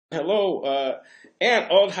Hello, Ann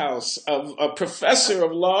Althouse, a professor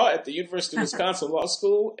of law at the University of Wisconsin Law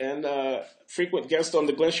School and frequent guest on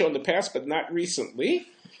the Glenn Show in the past, but not recently.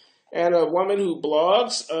 And a woman who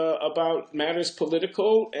blogs about matters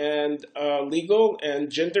political and legal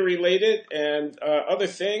and gender related and other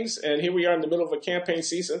things. And here we are in the middle of a campaign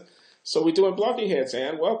season. So we're doing Blogging Heads,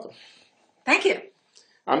 Ann. Welcome. Thank you.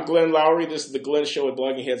 I'm Glenn Loury. This is the Glenn Show at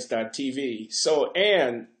bloggingheads.tv. So,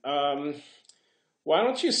 Ann, why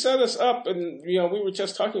don't you set us up? And, we were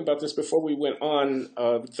just talking about this before we went on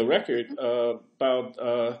the record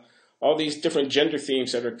about all these different gender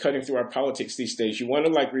themes that are cutting through our politics these days. You want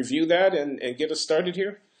to review that and get us started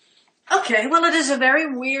here? Okay, well, it is a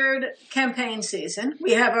very weird campaign season.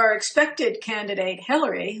 We have our expected candidate,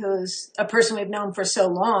 Hillary, who's a person we've known for so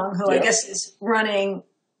long, who I guess is running.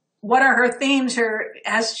 What are her themes?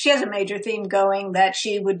 She has a major theme going that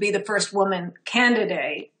she would be the first woman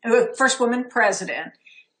candidate, first woman president,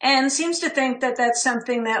 and seems to think that that's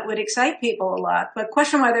something that would excite people a lot. But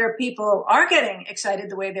question whether people are getting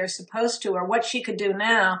excited the way they're supposed to, or what she could do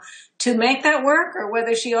now to make that work, or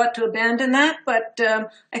whether she ought to abandon that. But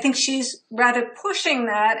I think she's rather pushing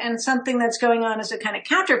that, and something that's going on as a kind of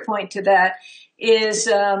counterpoint to that is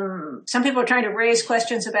some people are trying to raise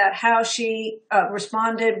questions about how she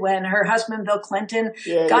responded when her husband, Bill Clinton,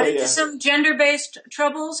 got into some gender-based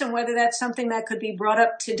troubles, and whether that's something that could be brought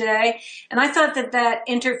up today. And I thought that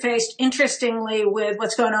interfaced interestingly with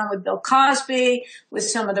what's going on with Bill Cosby, with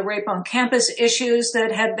some of the rape on campus issues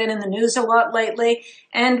that have been in the news a lot lately,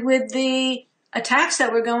 and with the attacks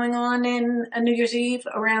that were going on in New Year's Eve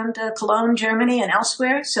around Cologne, Germany, and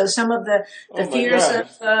elsewhere. So some of the fears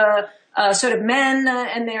of sort of men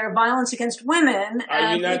and their violence against women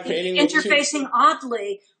interfacing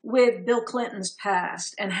oddly with Bill Clinton's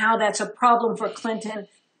past, and how that's a problem for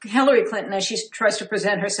Hillary Clinton, as she tries to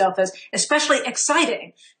present herself as especially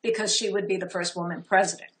exciting because she would be the first woman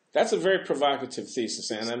president. That's a very provocative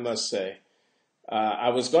thesis, Ann, I must say. I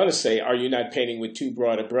was going to say, are you not painting with too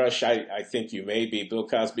broad a brush? I think you may be. Bill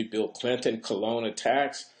Cosby, Bill Clinton, Cologne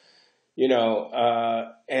attacks,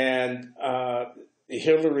 and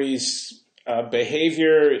Hillary's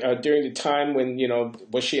behavior during the time when,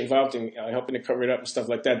 was she involved in helping to cover it up and stuff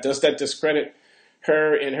like that? Does that discredit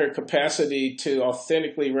her in her capacity to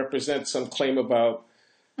authentically represent some claim about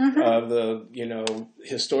the,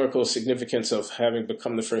 historical significance of having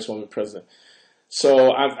become the first woman president?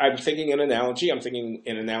 So I'm thinking an analogy. I'm thinking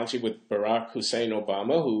an analogy with Barack Hussein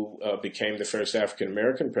Obama, who became the first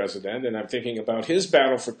African-American president. And I'm thinking about his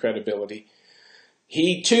battle for credibility.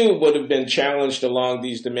 He, too, would have been challenged along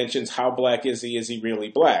these dimensions. How black is he? Is he really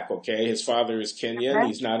black? Okay, his father is Kenyan. Okay.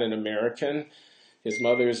 He's not an American. His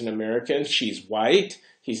mother is an American. She's white.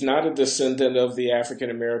 He's not a descendant of the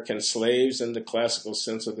African-American slaves in the classical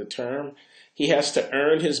sense of the term. He has to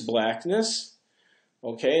earn his blackness.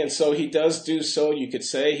 Okay, and so he does do so. You could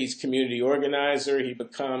say he's community organizer. He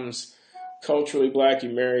becomes culturally black. He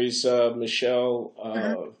marries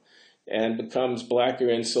Michelle and becomes blacker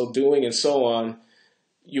in so doing, and so on.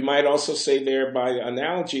 You might also say there by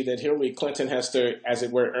analogy that Hillary Clinton has to, as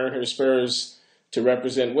it were, earn her spurs to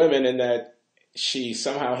represent women, and that she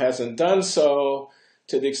somehow hasn't done so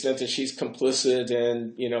to the extent that she's complicit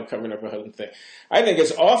in, covering up her husband's thing. I think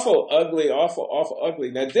it's awful ugly, awful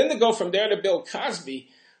ugly. Now, then to go from there to Bill Cosby,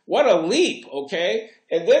 what a leap, okay?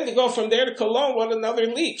 And then to go from there to Cologne, what another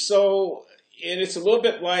leap. So, and it's a little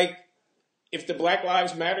bit like if the Black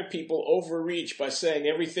Lives Matter people overreach by saying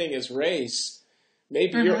everything is race,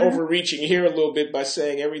 maybe you're overreaching here a little bit by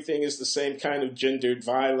saying everything is the same kind of gendered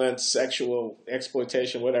violence, sexual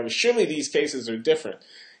exploitation, whatever. Surely these cases are different.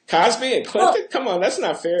 Cosby and Clinton? Come on, that's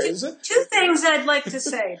not fair, is it? Two things I'd like to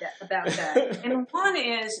say about that. And one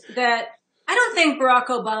is that I don't think Barack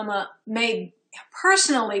Obama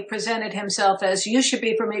personally presented himself as, you should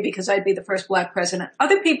be for me because I'd be the first black president.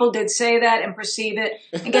 Other people did say that and perceive it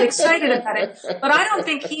and get excited about it. But I don't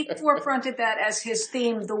think he forefronted that as his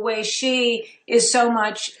theme the way she is so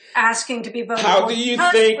much asking to be voted for. How do you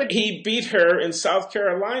think he beat her in South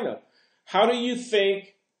Carolina? How do you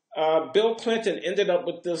think Bill Clinton ended up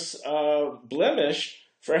with this blemish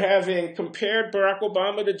for having compared Barack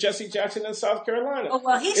Obama to Jesse Jackson in South Carolina? Oh,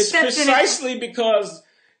 well, it's precisely because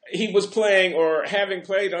he was playing, or having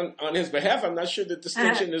played on his behalf, I'm not sure the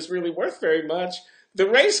distinction is really worth very much, the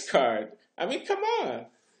race card. I mean, come on.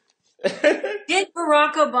 Did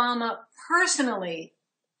Barack Obama personally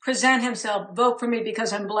present himself, vote for me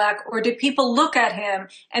because I'm black, or did people look at him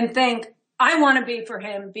and think, I want to be for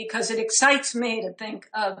him because it excites me to think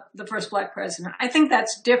of the first black president? I think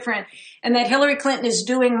that's different, and that Hillary Clinton is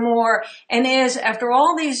doing more and is, after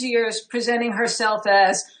all these years, presenting herself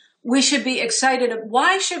as, we should be excited.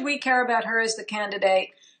 Why should we care about her as the candidate?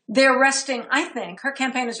 They're resting, I think, her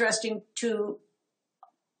campaign is resting to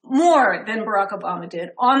more than Barack Obama did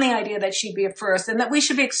on the idea that she'd be a first, and that we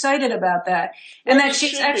should be excited about that, and that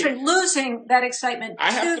she's actually losing that excitement.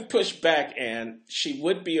 I have to push back, Anne. She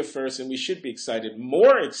would be a first, and we should be excited,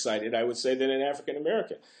 more excited, I would say, than an African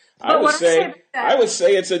American. I would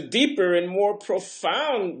say it's a deeper and more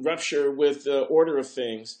profound rupture with the order of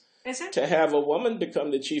things. Is it? To have a woman become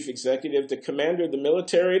the chief executive, the commander of the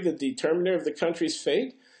military, the determiner of the country's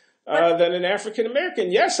fate, than an African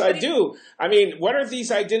American. Yes, I do. I mean, what are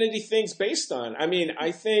these identity things based on? I mean,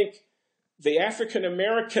 I think the African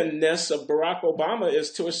Americanness of Barack Obama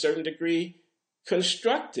is to a certain degree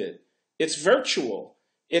constructed. It's virtual.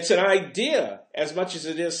 It's an idea as much as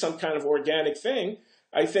it is some kind of organic thing.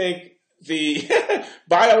 I think the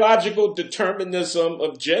biological determinism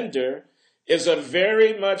of gender is a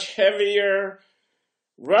very much heavier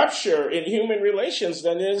rupture in human relations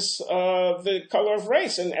than is the color of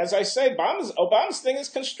race. And as I say, Obama's thing is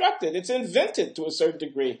constructed. It's invented to a certain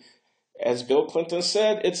degree. As Bill Clinton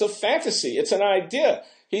said, it's a fantasy. It's an idea.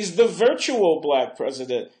 He's the virtual black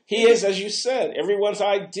president. He is, as you said, everyone's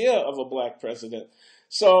idea of a black president.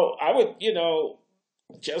 So I would,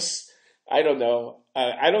 I don't know.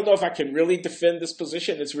 I don't know if I can really defend this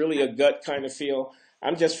position. It's really a gut kind of feel.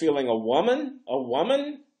 I'm just feeling a woman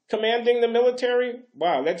commanding the military?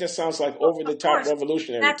 Wow, that just sounds like over-the-top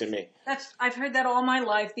revolutionary to me. I've heard that all my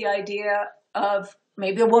life, the idea of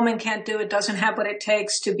maybe a woman can't do it, doesn't have what it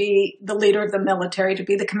takes to be the leader of the military, to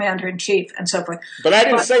be the commander-in-chief, and so forth. But I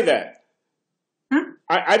didn't say that.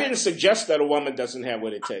 I didn't suggest that a woman doesn't have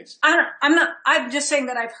what it takes. I'm just saying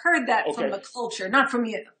that I've heard that from the culture, not from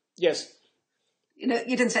you. Yes. You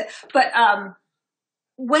didn't say it. But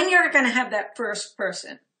when you're going to have that first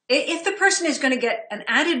person, if the person is going to get an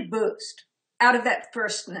added boost out of that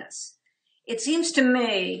firstness, it seems to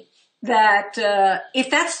me that if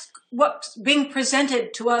that's what's being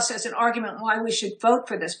presented to us as an argument why we should vote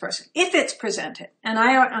for this person, if it's presented, and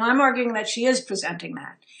I'm arguing that she is presenting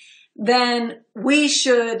that, then we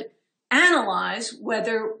should analyze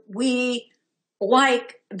whether we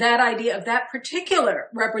like that idea of that particular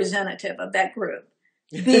representative of that group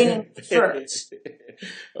being first.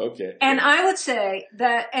 Okay. And I would say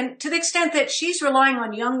that, and to the extent that she's relying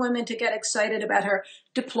on young women to get excited about her,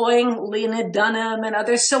 deploying Lena Dunham and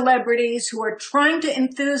other celebrities who are trying to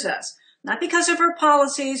enthuse us, not because of her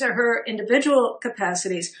policies or her individual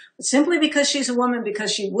capacities, but simply because she's a woman,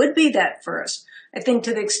 because she would be that first. I think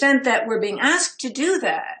to the extent that we're being asked to do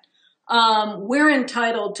that, we're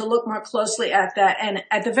entitled to look more closely at that, and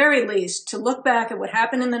at the very least, to look back at what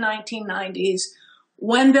happened in the 1990s,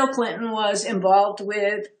 when Bill Clinton was involved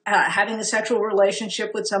with having a sexual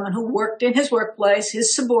relationship with someone who worked in his workplace,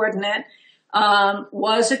 his subordinate,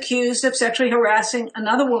 was accused of sexually harassing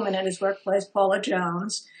another woman at his workplace, Paula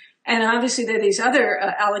Jones. And obviously there are these other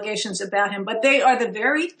allegations about him, but they are the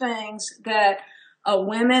very things that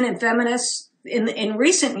women and feminists in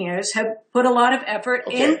recent years have put a lot of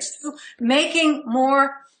effort into making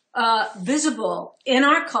more visible in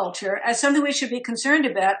our culture as something we should be concerned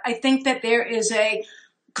about. I think that there is a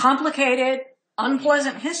complicated,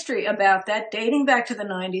 unpleasant history about that dating back to the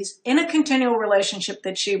 90s in a continual relationship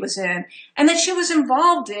that she was in and that she was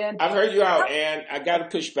involved in. I've heard you out, and I got to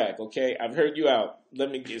push back, okay? I've heard you out.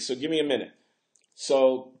 So give me a minute.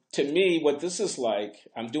 So to me, what this is like,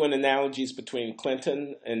 I'm doing analogies between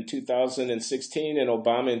Clinton in 2016 and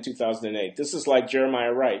Obama in 2008. This is like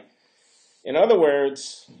Jeremiah Wright. In other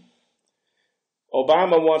words,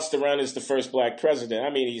 Obama wants to run as the first black president. I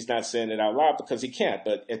mean, he's not saying it out loud because he can't,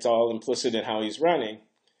 but it's all implicit in how he's running.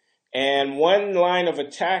 And one line of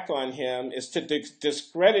attack on him is to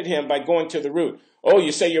discredit him by going to the root. Oh,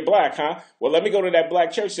 you say you're black, huh? Well, let me go to that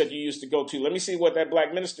black church that you used to go to. Let me see what that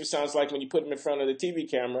black minister sounds like when you put him in front of the TV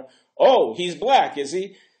camera. Oh, he's black, is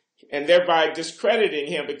he? And thereby discrediting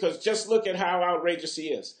him, because just look at how outrageous he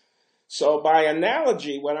is. So by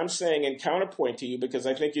analogy, what I'm saying in counterpoint to you, because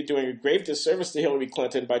I think you're doing a grave disservice to Hillary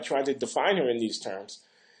Clinton by trying to define her in these terms,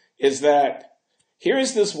 is that here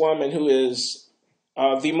is this woman who is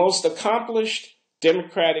the most accomplished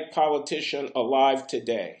Democratic politician alive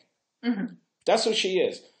today. Mm-hmm. That's what she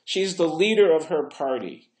is. She's the leader of her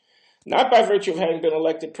party, not by virtue of having been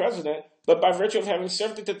elected president, but by virtue of having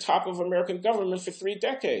served at the top of American government for 3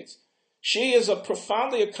 decades. She is a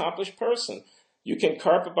profoundly accomplished person. You can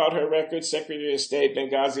carp about her record, Secretary of State,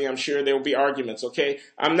 Benghazi. I'm sure there will be arguments, okay?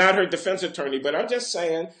 I'm not her defense attorney, but I'm just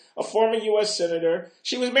saying, a former U.S. senator.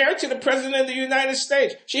 She was married to the President of the United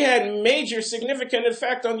States. She had major significant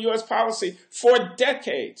effect on U.S. policy for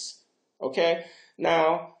decades, okay?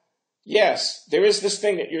 Now, Yes, there is this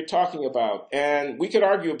thing that you're talking about, and we could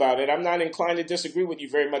argue about it. I'm not inclined to disagree with you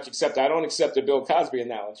very much, except I don't accept the Bill Cosby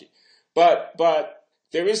analogy. But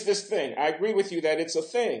there is this thing. I agree with you that it's a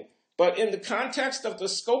thing. But in the context of the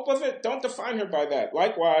scope of it, don't define her by that.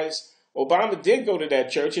 Likewise, Obama did go to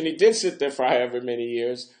that church, and he did sit there for however many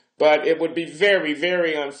years. But it would be very,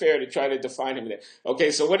 very unfair to try to define him there.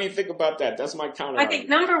 Okay, so what do you think about that? That's my counter. I think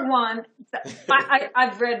number one,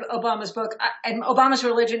 I've read Obama's book, and Obama's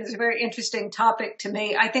religion is a very interesting topic to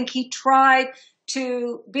me. I think he tried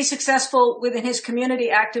to be successful within his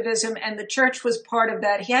community activism, and the church was part of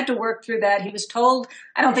that. He had to work through that. He was told,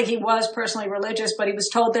 I don't think he was personally religious, but he was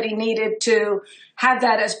told that he needed to have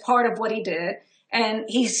that as part of what he did. And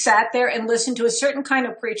he sat there and listened to a certain kind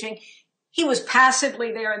of preaching. He was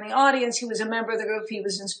passively there in the audience. He was a member of the group. He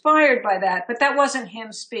was inspired by that, but that wasn't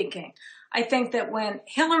him speaking. I think that when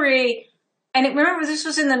Hillary, and remember this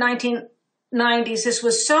was in the 1990s, this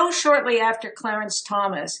was so shortly after Clarence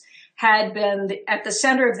Thomas had been at the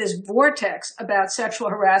center of this vortex about sexual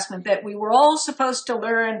harassment that we were all supposed to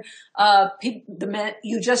learn. The men,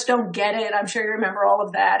 you just don't get it. I'm sure you remember all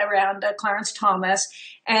of that around Clarence Thomas.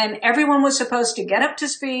 And everyone was supposed to get up to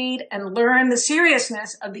speed and learn the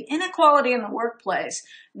seriousness of the inequality in the workplace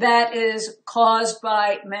that is caused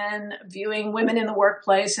by men viewing women in the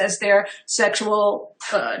workplace as their sexual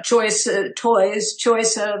choice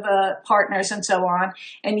of partners and so on,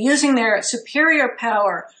 and using their superior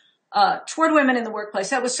power toward women in the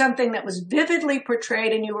workplace. That was something that was vividly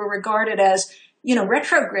portrayed, and you were regarded as,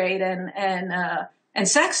 retrograde and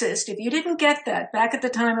sexist if you didn't get that back at the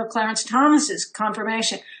time of Clarence Thomas's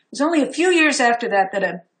confirmation. It was only a few years after that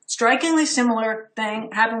a strikingly similar thing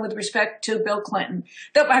happened with respect to Bill Clinton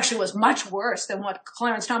that actually was much worse than what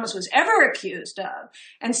Clarence Thomas was ever accused of.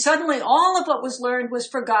 And suddenly all of what was learned was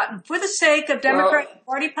forgotten for the sake of Democratic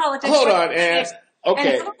Party politics. Hold on, Ann. Okay. And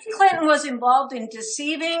Hillary Clinton was involved in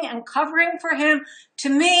deceiving and covering for him. To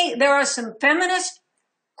me, there are some feminist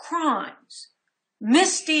crimes,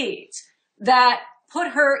 misdeeds that put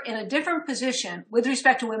her in a different position with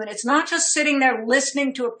respect to women. It's not just sitting there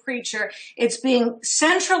listening to a preacher. It's being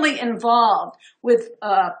centrally involved with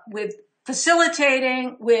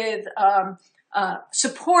facilitating, with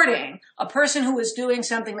supporting a person who was doing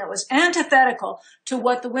something that was antithetical to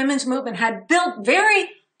what the women's movement had built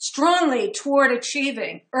very strongly toward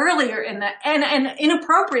achieving earlier in that, and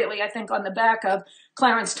inappropriately, I think, on the back of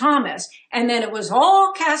Clarence Thomas. And then it was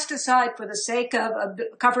all cast aside for the sake of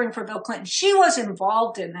covering for Bill Clinton. She was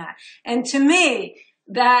involved in that. And to me,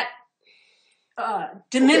 that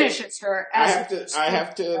diminishes her.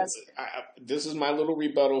 This is my little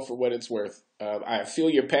rebuttal for what it's worth. I feel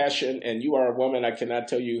your passion, and you are a woman. I cannot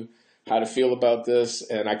tell you how to feel about this,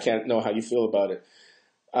 and I can't know how you feel about it.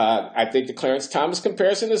 I think the Clarence Thomas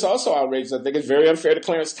comparison is also outrageous. I think it's very unfair to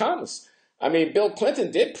Clarence Thomas. I mean, Bill Clinton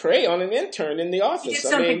did prey on an intern in the office.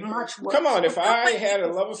 Much worse. Come on, if I had a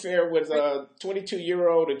love affair with a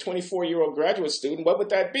 22-year-old or 24-year-old graduate student, what would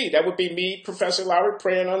that be? That would be me, Professor Loury,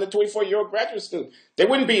 preying on the 24-year-old graduate student. There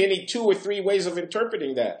wouldn't be any 2 or 3 ways of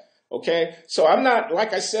interpreting that, okay? So I'm not,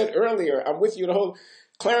 like I said earlier, I'm with you the whole...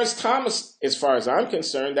 Clarence Thomas, as far as I'm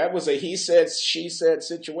concerned, that was a he said, she said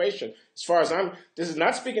situation. As far as this is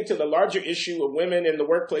not speaking to the larger issue of women in the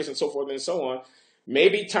workplace and so forth and so on.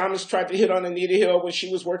 Maybe Thomas tried to hit on Anita Hill when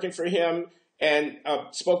she was working for him and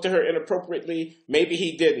spoke to her inappropriately. Maybe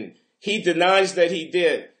he didn't. He denies that he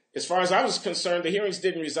did. As far as I was concerned, the hearings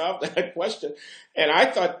didn't resolve that question. And I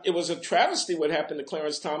thought it was a travesty what happened to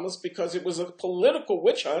Clarence Thomas because it was a political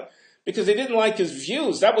witch hunt because they didn't like his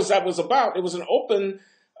views. That was about. It was an open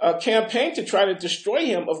campaign to try to destroy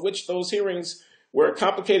him, of which those hearings were a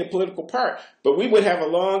complicated political part. But we would have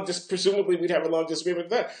presumably we'd have a long disagreement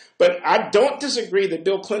with that. But I don't disagree that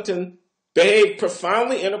Bill Clinton behaved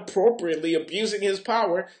profoundly inappropriately, abusing his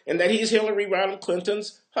power, and that he's Hillary Rodham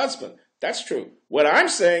Clinton's husband. That's true. What I'm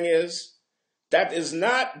saying is that is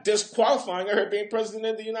not disqualifying her being president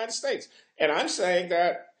of the United States. And I'm saying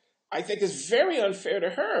that I think is very unfair to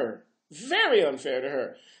her. Very unfair to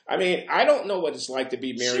her. I mean, I don't know what it's like to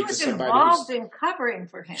be married to somebody. She was involved in covering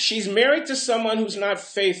for him. She's married to someone who's not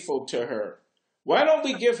faithful to her. Why don't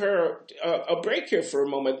we give her a break here for a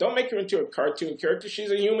moment? Don't make her into a cartoon character.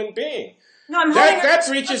 She's a human being. No, that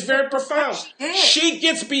breach is very profound. She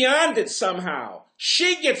gets beyond it somehow.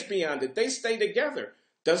 She gets beyond it. They stay together.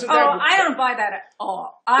 I don't buy that at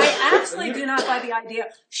all. I absolutely do not buy the idea.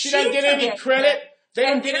 She doesn't get any credit. They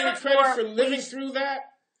don't get any credit for living through that.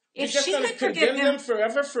 You're just going to condemn them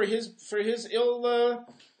forever for his ill...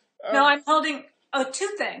 No, I'm holding 2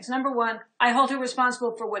 things. Number one, I hold her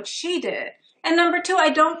responsible for what she did. And number 2, I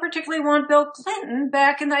don't particularly want Bill Clinton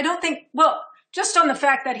back. And I don't think, just on the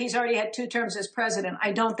fact that he's already had 2 terms as president,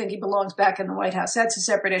 I don't think he belongs back in the White House. That's a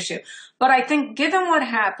separate issue. But I think given what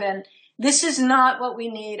happened, this is not what we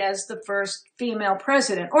need as the first female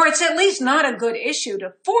president, or it's at least not a good issue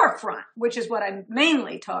to forefront, which is what I'm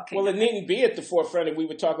mainly talking about. Well, it needn't be at the forefront if we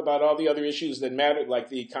would talk about all the other issues that mattered, like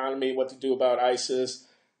the economy, what to do about ISIS,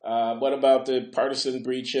 what about the partisan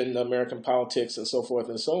breach in American politics, and so forth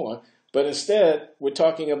and so on. But instead, we're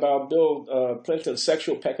talking about Bill Clinton's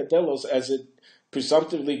sexual peccadillos as it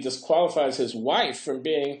presumptively disqualifies his wife from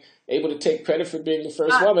being able to take credit for being the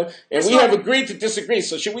first woman. And we have agreed to disagree.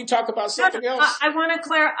 So should we talk about something else?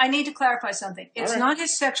 I need to clarify something. It's not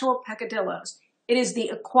his sexual peccadillos. It is the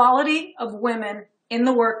equality of women in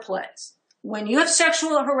the workplace. When you have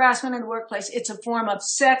sexual harassment in the workplace, it's a form of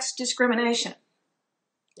sex discrimination.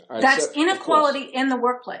 That's inequality in the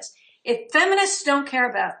workplace. If feminists don't care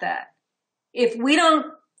about that, if we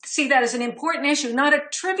don't see that as an important issue, not a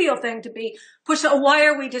trivial thing to be pushed, why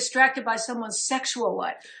are we distracted by someone's sexual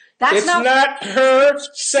life? It's not her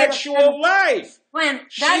sexual life. When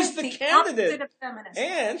she's the candidate. Of feminism.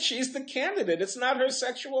 And she's the candidate. It's not her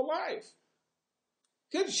sexual life.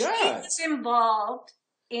 Good God. She's involved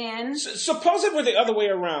in... Suppose it were the other way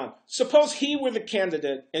around. Suppose he were the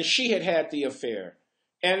candidate and she had the affair.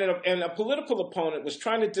 And a political opponent was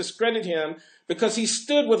trying to discredit him because he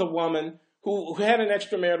stood with a woman who had an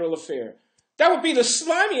extramarital affair. That would be the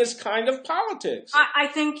slimiest kind of politics. I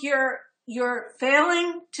think you're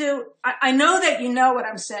failing to... I know that you know what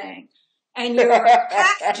I'm saying. And you're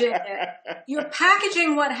packaging it. You're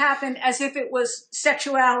packaging what happened as if it was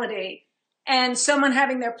sexuality and someone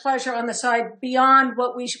having their pleasure on the side beyond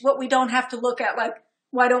what we don't have to look at. Like,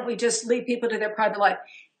 why don't we just leave people to their private life?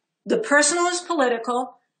 The personal is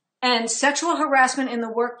political, and sexual harassment in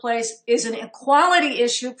the workplace is an equality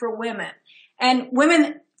issue for women. And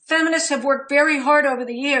feminists have worked very hard over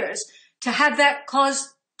the years to have that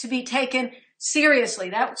cause to be taken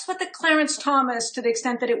seriously. That's what the Clarence Thomas, to the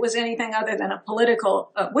extent that it was anything other than a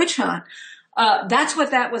political witch hunt, that's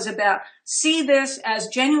what that was about. See this as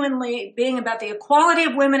genuinely being about the equality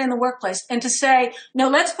of women in the workplace, and to say, no,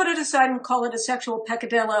 let's put it aside and call it a sexual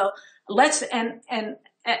peccadillo.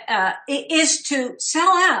 It is to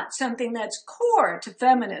sell out something that's core to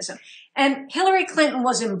feminism. And Hillary Clinton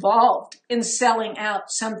was involved in selling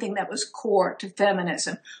out something that was core to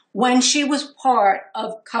feminism when she was part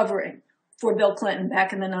of covering for Bill Clinton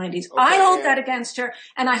back in the 90s. Okay, I hold that against her,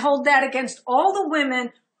 and I hold that against all the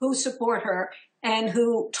women who support her and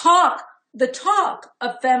who talk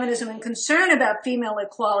of feminism and concern about female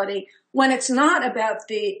equality when it's not about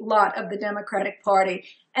the lot of the Democratic Party,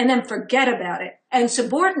 and then forget about it and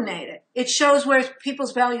subordinate it. It shows where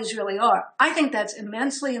people's values really are. I think that's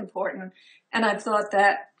immensely important, and I've thought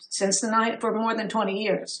that for more than 20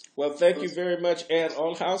 years. Well, thank you very much, Ann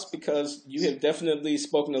Althouse, because you have definitely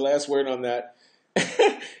spoken the last word on that.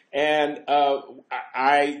 And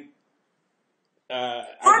I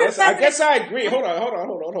guess I agree. Hold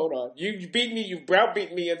on. You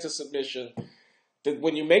browbeat me into submission. That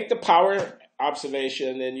when you make the power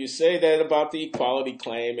observation and you say that about the equality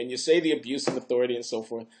claim and you say the abuse of authority and so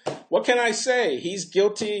forth, what can I say? He's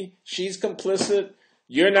guilty. She's complicit.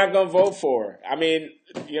 You're not going to vote for her. I mean,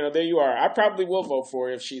 there you are. I probably will vote for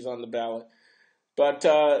her if she's on the ballot. But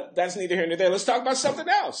that's neither here nor there. Let's talk about something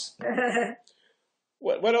else.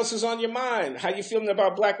 What else is on your mind? How you feeling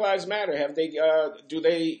about Black Lives Matter? Do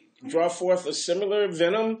they draw forth a similar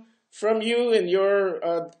venom from you in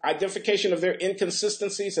your identification of their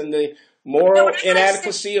inconsistencies and the moral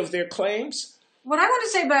inadequacy of their claims? What I want to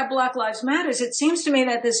say about Black Lives Matter is it seems to me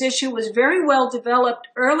that this issue was very well developed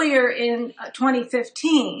earlier in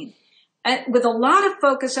 2015, with a lot of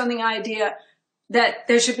focus on the idea that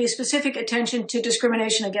there should be specific attention to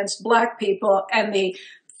discrimination against Black people, and the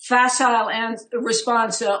facile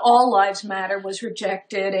response, all lives matter, was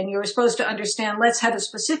rejected, and you were supposed to understand, let's have a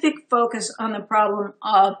specific focus on the problem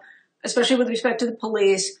of, especially with respect to the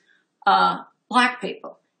police, Black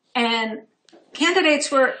people. And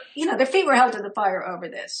candidates were, their feet were held to the fire over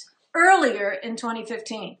this. Earlier in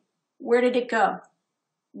 2015, where did it go?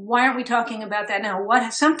 Why aren't we talking about that now?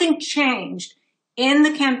 Something changed in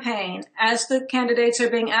the campaign as the candidates are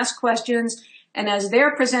being asked questions and as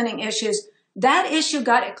they're presenting issues. That issue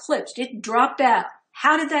got eclipsed. It dropped out.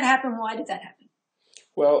 How did that happen? Why did that happen?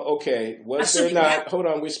 Well, okay. Was there not... Hold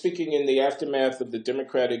on. We're speaking in the aftermath of the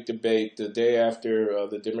Democratic debate, the day after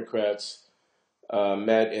the Democrats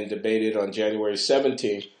met and debated on January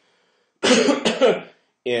 17th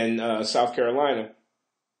in South Carolina.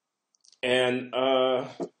 And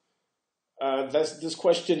this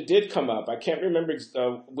question did come up. I can't remember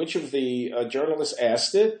which of the journalists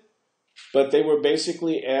asked it, but they were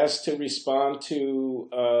basically asked to respond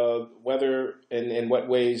to whether and in what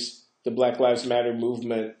ways the Black Lives Matter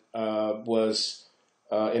movement was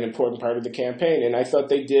an important part of the campaign. And I thought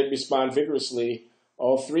they did respond vigorously,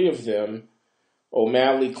 all three of them,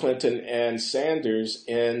 O'Malley, Clinton, and Sanders,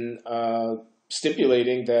 in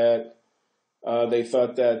stipulating that they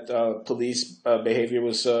thought that police behavior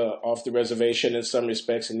was off the reservation in some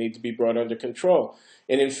respects and need to be brought under control.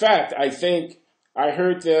 And in fact, I think I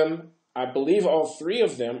heard them, I believe all three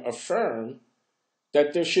of them, affirm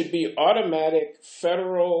that there should be automatic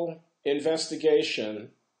federal investigation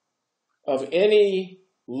of any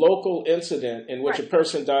local incident in which a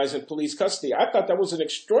person dies in police custody. I thought that was an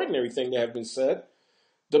extraordinary thing to have been said.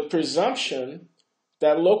 The presumption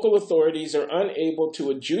that local authorities are unable to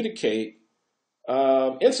adjudicate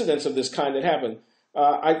incidents of this kind that happen.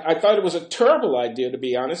 I thought it was a terrible idea, to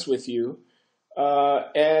be honest with you.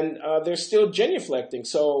 And they're still genuflecting.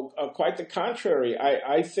 So quite the contrary.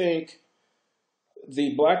 I think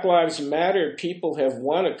the Black Lives Matter people have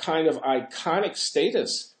won a kind of iconic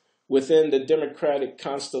status within the democratic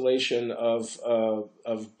constellation of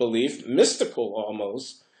belief, mystical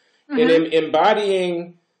almost, in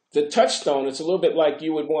embodying the touchstone. It's a little bit like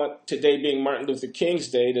you would want today being Martin Luther King's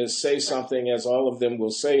day to say something, as all of them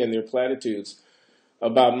will say in their platitudes,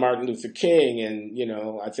 about Martin Luther King. And, you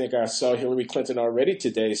know, I think I saw Hillary Clinton already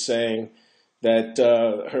today saying that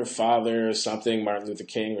her father or something, Martin Luther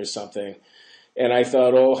King or something. And I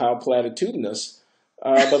thought, oh, how platitudinous.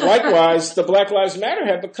 But likewise, the Black Lives Matter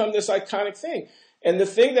have become this iconic thing. And the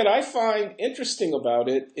thing that I find interesting about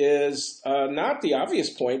it is not the obvious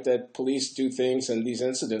point that police do things and these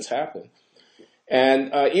incidents happen.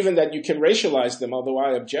 And even that you can racialize them, although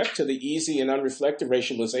I object to the easy and unreflective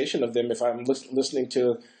racialization of them. If I'm listening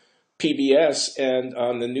to PBS and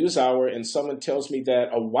on the NewsHour and someone tells me that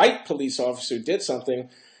a white police officer did something,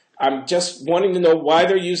 I'm just wanting to know why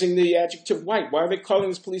they're using the adjective white. Why are they calling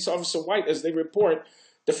this police officer white as they report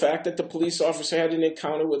the fact that the police officer had an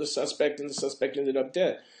encounter with a suspect and the suspect ended up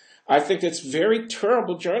dead? I think it's very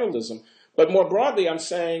terrible journalism. But more broadly, I'm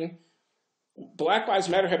saying Black Lives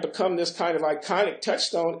Matter have become this kind of iconic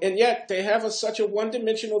touchstone, and yet they have such a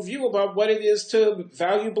one-dimensional view about what it is to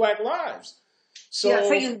value black lives. So,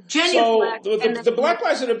 the black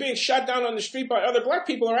lives that are being shot down on the street by other black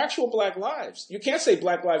people are actual black lives. You can't say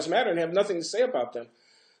Black Lives Matter and have nothing to say about them.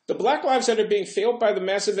 The black lives that are being failed by the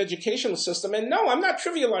massive educational system, and no, I'm not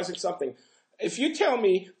trivializing something. If you tell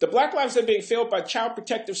me the black lives that are being failed by child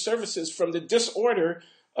protective services from the disorder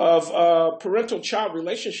of parental-child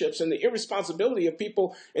relationships and the irresponsibility of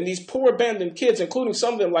people and these poor abandoned kids, including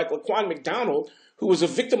some of them like Laquan McDonald, who was a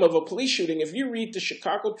victim of a police shooting. If you read the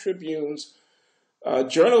Chicago Tribune's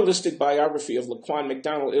journalistic biography of Laquan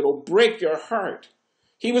McDonald, it'll break your heart.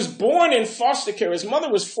 He was born in foster care. His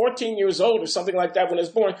mother was 14 years old or something like that when he was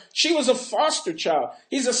born. She was a foster child.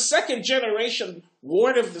 He's a second-generation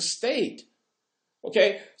ward of the state.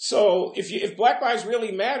 Okay, so if Black Lives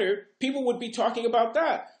really mattered, people would be talking about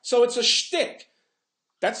that. So it's a shtick.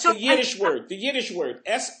 That's the Yiddish word. The Yiddish word,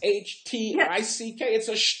 S-H-T-I-C-K. It's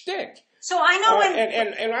a shtick. So I know,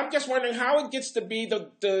 and I'm just wondering how it gets to be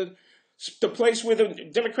the place where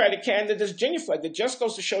the Democratic candidates genuflect. It just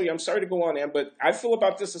goes to show you. I'm sorry to go on, Ann, but I feel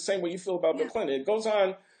about this the same way you feel about Bill Clinton. It goes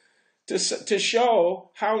on to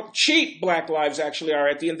show how cheap Black lives actually are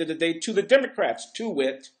at the end of the day to the Democrats, to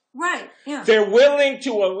wit. Right. Yeah. They're willing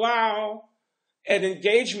to allow an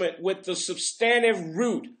engagement with the substantive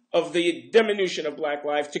root of the diminution of Black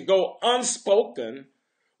life to go unspoken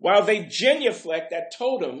while they genuflect at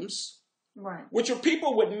totems, right, which are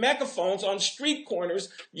people with megaphones on street corners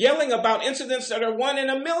yelling about incidents that are 1 in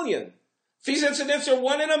a million. These incidents are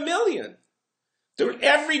 1 in a million. The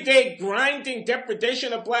everyday grinding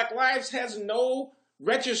depredation of Black lives has no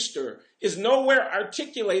register, is nowhere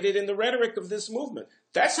articulated in the rhetoric of this movement.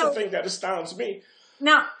 That's the thing that astounds me.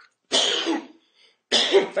 Now, thank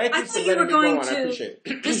you I for thought you were letting me go going on. I appreciate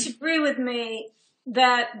to it. disagree with me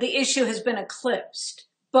that the issue has been eclipsed.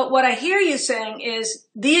 But what I hear you saying is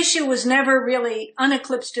the issue was never really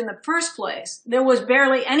uneclipsed in the first place. There was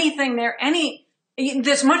barely anything there.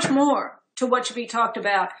 There's much more to what should be talked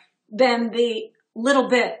about than the little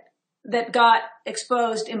bit that got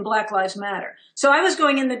exposed in Black Lives Matter. So I was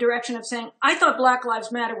going in the direction of saying I thought Black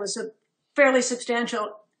Lives Matter was a fairly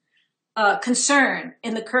substantial concern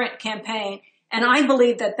in the current campaign, and I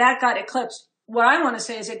believe that got eclipsed. What I want to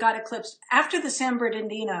say is it got eclipsed after the San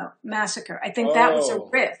Bernardino massacre. I think that was a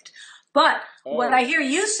rift. But what I hear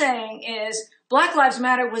you saying is Black Lives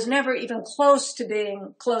Matter was never even close to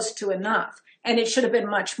being close to enough. And it should have been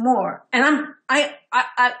much more. And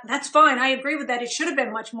that's fine. I agree with that. It should have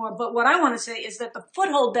been much more. But what I want to say is that the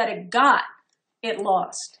foothold that it got, it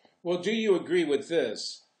lost. Well, do you agree with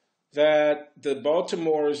this? That the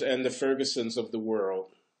Baltimores and the Fergusons of the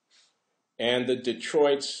world, and the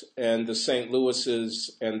Detroits and the St.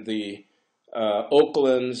 Louises and the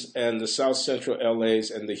Oaklands and the South Central LAs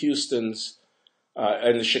and the Houstons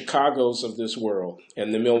and the Chicagos of this world,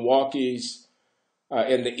 and the Milwaukees,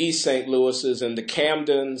 and the East St. Louises and the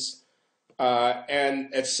Camdens, and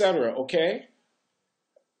et cetera, okay?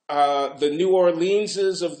 The New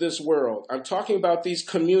Orleanses of this world. I'm talking about these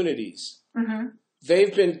communities. Mm-hmm.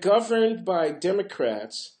 They've been governed by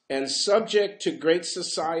Democrats and subject to Great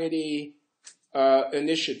Society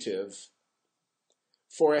initiative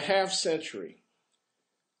for a half century.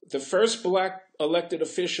 The first black elected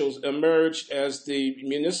officials emerged as the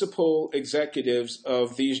municipal executives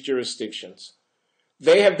of these jurisdictions.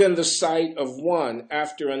 They have been the site of one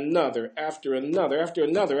after another, after another, after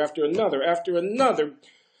another, after another, after another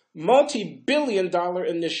multi-billion-dollar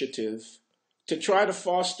initiative to try to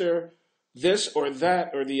foster this or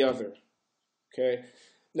that or the other. Okay?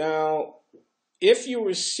 Now, if you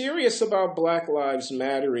were serious about Black Lives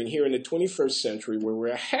Mattering here in the 21st century, where we're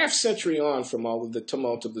a half century on from all of the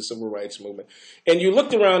tumult of the civil rights movement, and you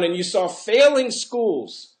looked around and you saw failing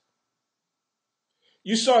schools,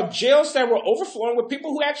 you saw jails that were overflowing with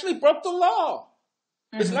people who actually broke the law.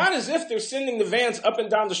 Mm-hmm. It's not as if they're sending the vans up and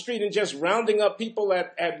down the street and just rounding up people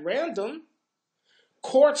at random.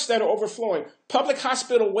 Courts that are overflowing, public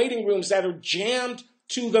hospital waiting rooms that are jammed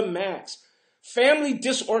to the max, family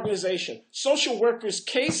disorganization, social workers,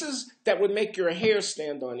 cases that would make your hair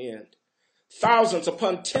stand on end. Thousands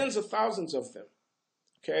upon tens of thousands of them.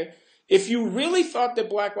 Okay? If you really thought that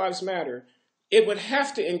Black Lives Matter, it would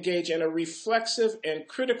have to engage in a reflexive and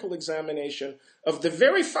critical examination of the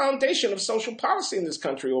very foundation of social policy in this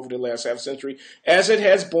country over the last half century, as it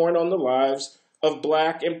has borne on the lives of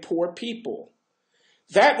Black and poor people.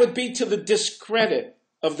 That would be to the discredit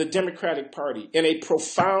of the Democratic Party in a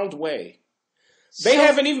profound way. They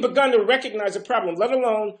haven't even begun to recognize the problem, let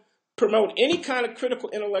alone promote any kind of critical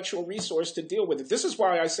intellectual resource to deal with it. This is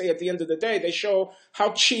why I say at the end of the day, they show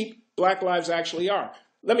how cheap Black lives actually are.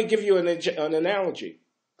 Let me give you an analogy.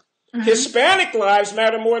 Mm-hmm. Hispanic lives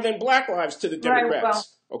matter more than Black lives to the Democrats. Right, well,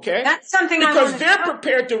 okay? That's something because they're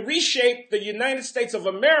prepared to reshape the United States of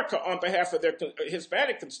America on behalf of their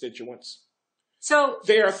Hispanic constituents. So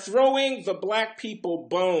they are throwing the Black people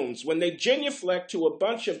bones when they genuflect to a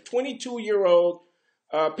bunch of 22-year-old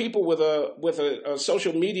people with a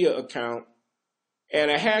social media account and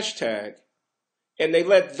a hashtag, and they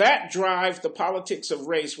let that drive the politics of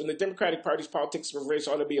race when the Democratic Party's politics of race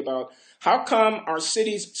ought to be about how come our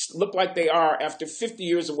cities look like they are after 50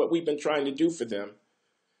 years of what we've been trying to do for them.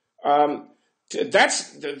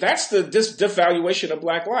 That's the devaluation of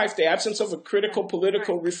Black life, the absence of a critical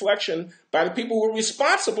political reflection by the people who are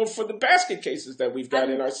responsible for the basket cases that we've got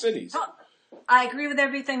in our cities. I agree with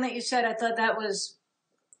everything that you said. I thought that was...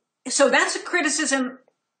 So that's a criticism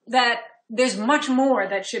that there's much more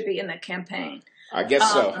that should be in the campaign. I guess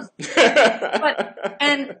so.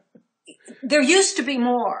 And there used to be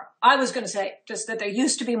more. I was going to say just that there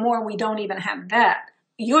used to be more. We don't even have that.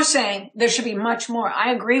 You're saying there should be much more.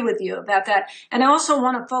 I agree with you about that. And I also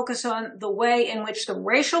want to focus on the way in which the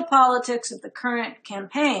racial politics of the current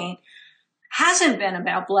campaign hasn't been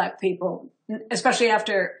about Black people, especially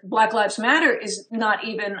after Black Lives Matter is not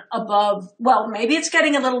even above, well, maybe it's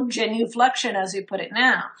getting a little genuflection, as you put it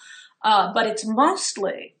now, but it's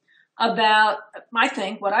mostly about, I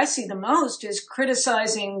think what I see the most is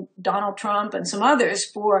criticizing Donald Trump and some others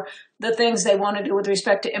for the things they want to do with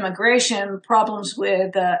respect to immigration, problems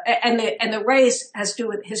with, and the race has to do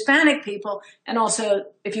with Hispanic people, and also,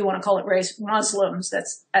 if you want to call it race, Muslims.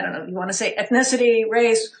 That's, I don't know, you want to say ethnicity,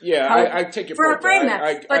 race. Yeah, I take your point. Frame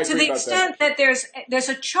that. But to the extent that there's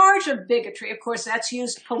a charge of bigotry, of course, that's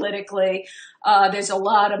used politically. There's a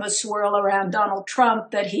lot of a swirl around Donald Trump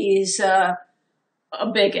that he's a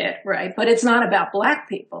bigot, right? But it's not about Black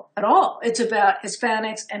people at all. It's about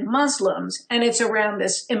Hispanics and Muslims, and it's around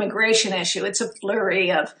this immigration issue. It's a flurry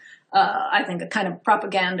of, I think, a kind of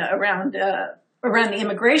propaganda around the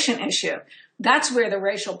immigration issue. That's where the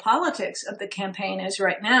racial politics of the campaign is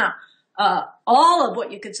right now. All of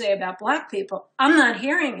what you could say about Black people, I'm not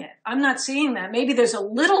hearing it. I'm not seeing that. Maybe there's a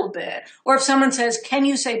little bit. Or if someone says, can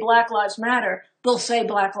you say Black Lives Matter? They'll say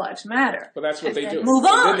Black Lives Matter. But that's what they do. Move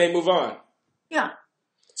on. And then they move on. Yeah.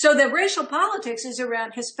 So the racial politics is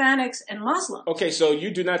around Hispanics and Muslims. Okay, so you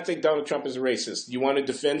do not think Donald Trump is a racist. You want to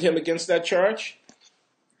defend him against that charge?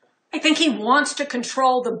 I think he wants to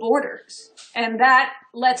control the borders. And that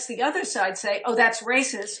lets the other side say, oh, that's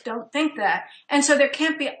racist. Don't think that. And so there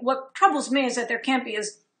can't be, what troubles me is that there can't be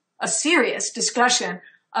a serious discussion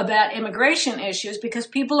about immigration issues because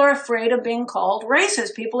people are afraid of being called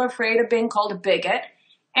racist. People are afraid of being called a bigot.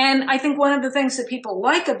 And I think one of the things that people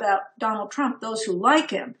like about Donald Trump, those who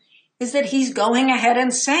like him, is that he's going ahead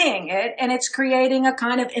and saying it, and it's creating a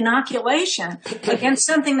kind of inoculation against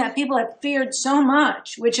something that people have feared so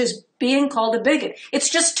much, which is being called a bigot. It's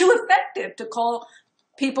just too effective to call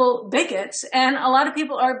people bigots, and a lot of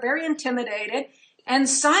people are very intimidated and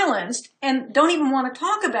silenced and don't even want to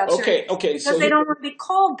talk about certain things because they don't want to be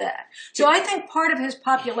called that. So I think part of his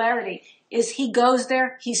popularity is he goes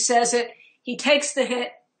there, he says it, he takes the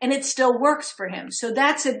hit, and it still works for him. So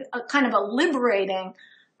that's a kind of a liberating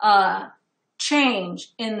change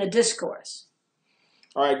in the discourse.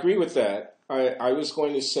 I agree with that. I was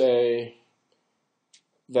going to say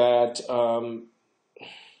that I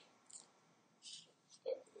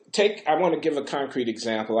want to give a concrete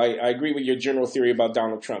example. I agree with your general theory about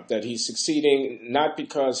Donald Trump, that he's succeeding not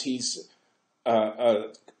because he's,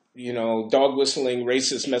 dog whistling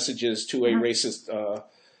racist messages to a racist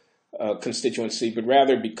constituency, but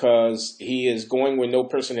rather because he is going where no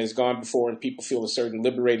person has gone before, and people feel a certain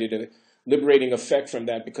liberating effect from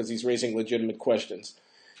that because he's raising legitimate questions.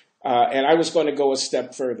 And I was going to go a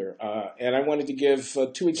step further, and I wanted to give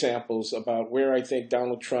two examples about where I think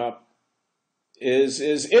Donald Trump is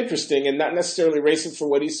interesting and not necessarily racist for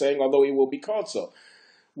what he's saying, although he will be called so.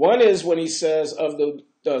 One is when he says of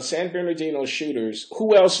the San Bernardino shooters,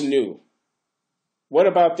 who else knew? What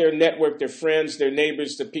about their network, their friends, their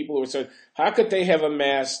neighbors, the people who were saying, how could they have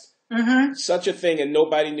amassed such a thing and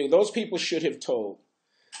nobody knew? Those people should have told.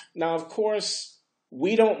 Now, of course,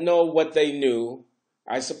 we don't know what they knew.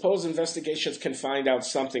 I suppose investigations can find out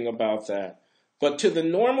something about that. But to the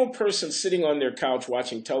normal person sitting on their couch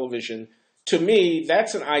watching television, to me,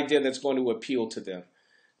 that's an idea that's going to appeal to them.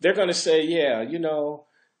 They're going to say, yeah,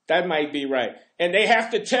 that might be right. And they have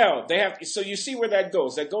to tell. So you see where that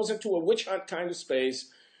goes. That goes into a witch hunt kind of space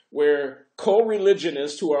where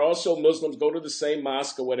co-religionists who are also Muslims, go to the same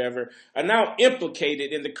mosque or whatever, are now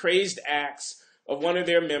implicated in the crazed acts of one of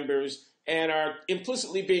their members and are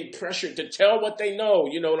implicitly being pressured to tell what they know,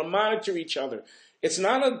 to monitor each other. It's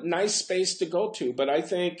not a nice space to go to, but I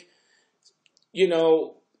think, it's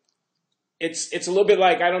a little bit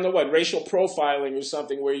like, I don't know what, racial profiling or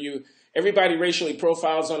something where everybody racially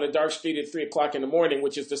profiles on a dark street at 3 o'clock in the morning,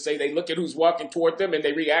 which is to say they look at who's walking toward them and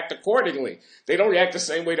they react accordingly. They don't react the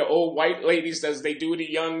same way to old white ladies as they do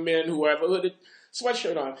to young men who have a hooded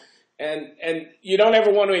sweatshirt on. And you don't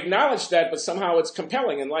ever want to acknowledge that, but somehow it's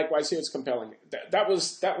compelling. And likewise here it's compelling. That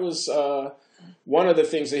was one of the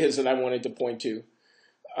things of his that I wanted to point to.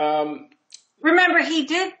 Remember,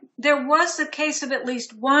 there was the case of at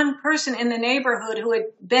least one person in the neighborhood who had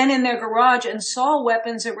been in their garage and saw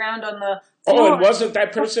weapons around on the floor. Oh, and wasn't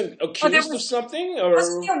that person accused of something? Or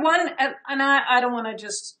was there one, and I don't want to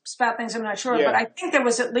just spout things, I'm not sure, but I think there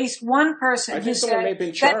was at least one person who said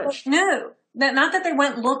that knew. Not that they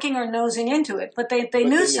went looking or nosing into it, but they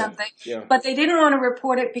knew something, but they didn't want to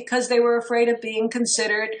report it because they were afraid of being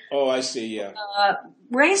considered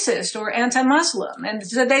racist or anti-Muslim. And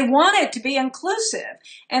so they wanted to be inclusive.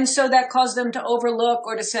 And so that caused them to overlook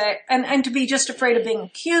or to say, and to be just afraid of being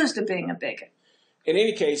accused of being a bigot. In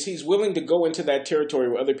any case, he's willing to go into that territory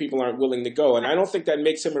where other people aren't willing to go. And I don't think that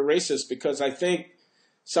makes him a racist because I think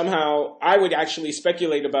somehow I would actually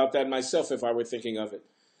speculate about that myself if I were thinking of it.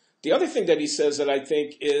 The other thing that he says that I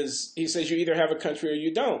think is, he says you either have a country or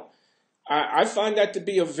you don't. I find that to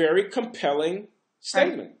be a very compelling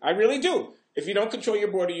statement. Right. I really do. If you don't control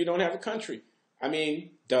your border, you don't have a country. I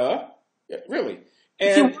mean, duh, really.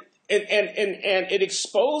 And it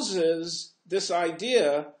exposes this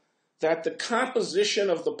idea that the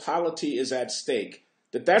composition of the polity is at stake.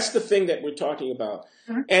 That's the thing that we're talking about.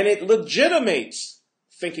 Mm-hmm. And it legitimates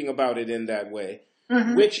thinking about it in that way,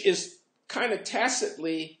 which is kind of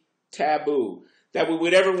tacitly taboo, that we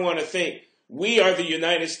would ever want to think we are the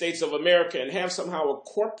United States of America and have somehow a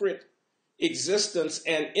corporate existence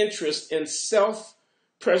and interest in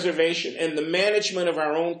self-preservation and the management of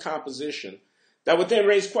our own composition. That would then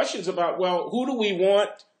raise questions about, well, who do we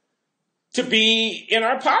want to be in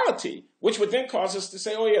our polity? Which would then cause us to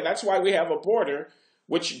say, oh yeah, that's why we have a border,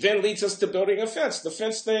 which then leads us to building a fence. The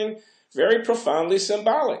fence thing, very profoundly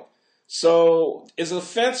symbolic. So is a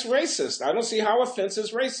fence racist? I don't see how a fence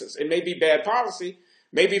is racist. It may be bad policy,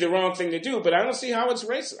 may be the wrong thing to do, but I don't see how it's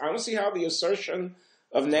racist. I don't see how the assertion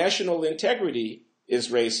of national integrity is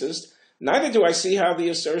racist. Neither do I see how the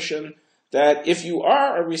assertion that if you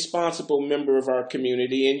are a responsible member of our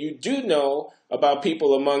community and you do know about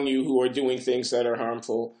people among you who are doing things that are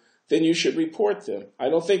harmful, then you should report them. I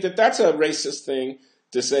don't think that that's a racist thing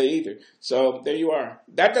to say either. So there you are.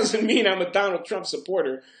 That doesn't mean I'm a Donald Trump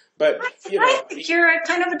supporter, but I think you're a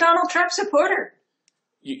kind of a Donald Trump supporter.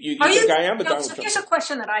 You think I am a Donald Trump? Here's a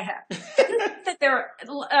question that I have.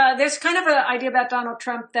 That there's kind of an idea about Donald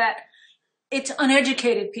Trump that it's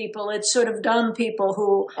uneducated people, it's sort of dumb people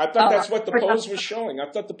who. I thought that's what the polls were showing.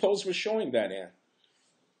 I thought the polls were showing that, Ann.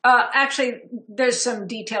 Actually, there's some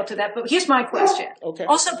detail to that, but here's my question. Okay.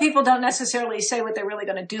 Also, people don't necessarily say what they're really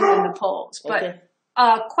going to do in the polls, but Okay.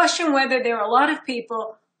 Question whether there are a lot of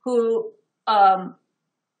people who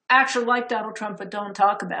actually like Donald Trump but don't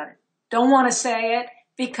talk about it, don't want to say it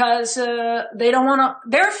because they don't want to.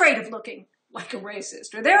 They're afraid of looking like a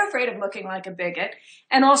racist, or they're afraid of looking like a bigot,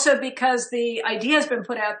 and also because the idea has been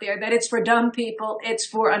put out there that it's for dumb people, it's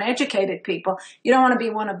for uneducated people. You don't want to be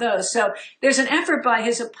one of those. So there's an effort by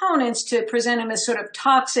his opponents to present him as sort of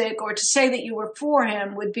toxic, or to say that you were for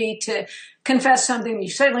him would be to confess something you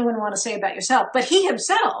certainly wouldn't want to say about yourself. But he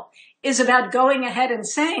himself is about going ahead and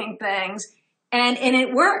saying things, and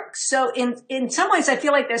it works. So in some ways, I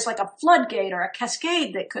feel like there's like a floodgate or a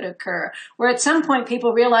cascade that could occur, where at some point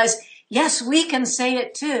people realize, yes, we can say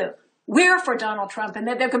it too. We're for Donald Trump, and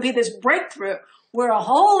that there could be this breakthrough where a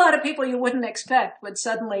whole lot of people you wouldn't expect would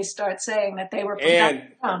suddenly start saying that they were for Donald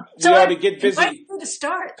Trump. So we ought to get busy. Invite you to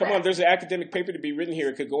start. Come on, there's an academic paper to be written here.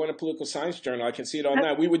 It could go in a political science journal. I can see it all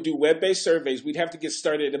now. We would do web-based surveys. We'd have to get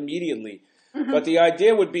started immediately. Mm-hmm. But the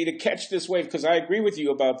idea would be to catch this wave, because I agree with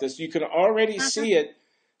you about this. You can already see it,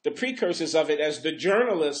 the precursors of it, as the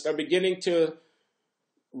journalists are beginning to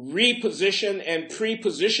reposition and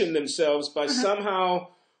pre-position themselves by somehow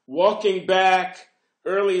walking back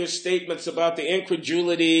earlier statements about the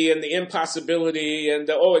incredulity and the impossibility and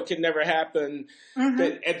it can never happen. And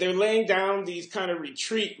they're laying down these kind of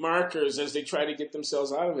retreat markers as they try to get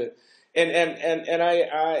themselves out of it. And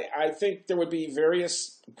I think there would be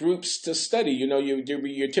various groups to study. There'd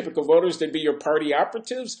be your typical voters, there'd be your party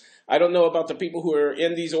operatives. I don't know about the people who are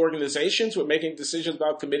in these organizations who are making decisions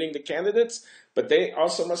about committing the candidates, but they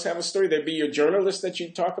also must have a story. There'd be your journalists that you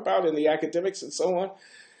talk about and the academics and so on.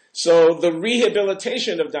 So the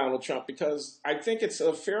rehabilitation of Donald Trump, because I think it's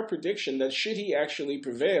a fair prediction that should he actually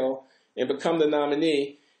prevail and become the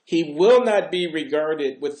nominee, he will not be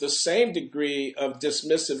regarded with the same degree of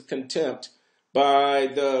dismissive contempt by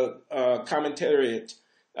the commentariat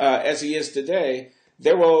as he is today.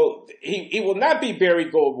 He will not be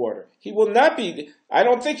Barry Goldwater. He will not be. I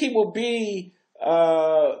don't think he will be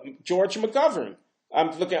George McGovern. I'm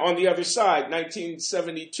looking on the other side,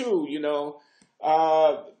 1972.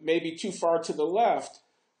 Maybe too far to the left.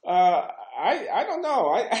 I don't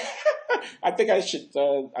know. I think I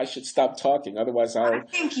should stop talking. Otherwise, I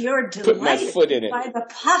think you're put my foot in it by the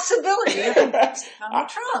possibility of Donald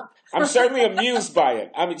Trump. I'm certainly amused by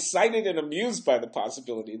it. I'm excited and amused by the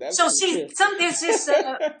possibility. That's so. There's this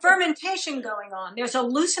fermentation going on. There's a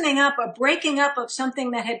loosening up, a breaking up of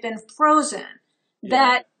something that had been frozen.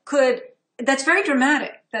 Yeah. That's very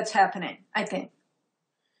dramatic. That's happening, I think.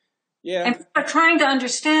 Yeah. And people are trying to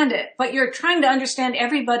understand it, but you're trying to understand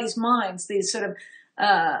everybody's minds. These sort of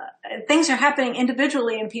things are happening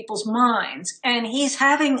individually in people's minds, and he's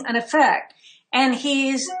having an effect. And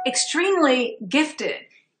he's extremely gifted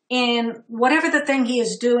in whatever the thing he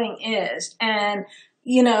is doing is. And,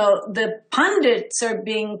 the pundits are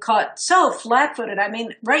being caught so flat-footed. I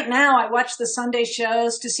mean, right now I watch the Sunday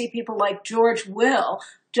shows to see people like George Will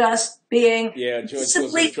just being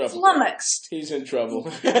simply flummoxed. He's in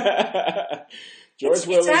trouble. George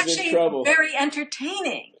Will is in trouble. It's actually very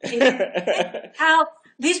entertaining. How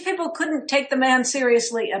these people couldn't take the man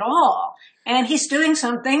seriously at all. And he's doing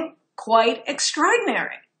something quite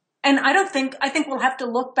extraordinary. And I think we'll have to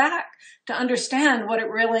look back to understand what it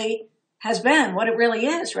really has been, what it really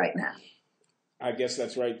is right now. I guess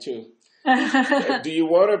that's right, too. Do you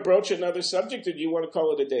want to broach another subject, or do you want to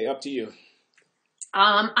call it a day? Up to you.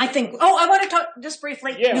 I think, I want to talk just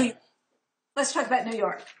briefly. Yeah. New York. Let's talk about New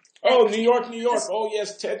York. Oh, New York. Oh,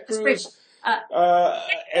 yes, Ted Cruz and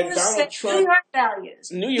Donald Trump. New York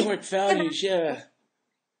values. New York values, yeah.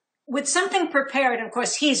 With something prepared, and of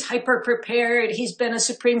course, he's hyper prepared. He's been a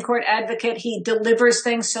Supreme Court advocate. He delivers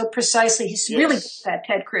things so precisely. He's really good at that,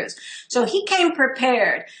 Ted Cruz. So he came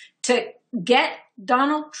prepared to get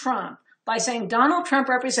Donald Trump by saying Donald Trump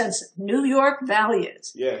represents New York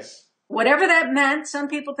values. Yes. Whatever that meant, some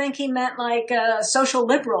people think he meant like social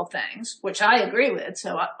liberal things, which I agree with,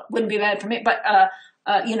 so it wouldn't be bad for me. But,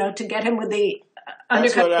 to get him with the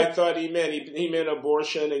That's undercut. what I thought he meant. He meant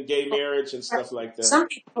abortion and gay marriage and stuff like that. Some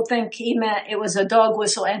people think he meant it was a dog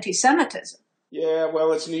whistle anti-Semitism. Yeah,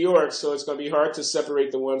 well, it's New York, so it's going to be hard to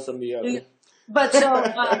separate the one from the other. But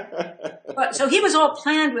so he was all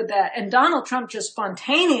planned with that, and Donald Trump just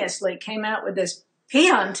spontaneously came out with this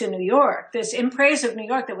paean to New York, this in praise of New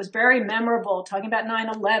York that was very memorable, talking about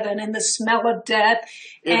 9/11 and the smell of death.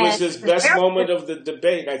 It was his best moment of the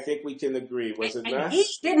debate, I think we can agree, was it not? He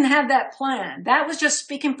didn't have that plan. That was just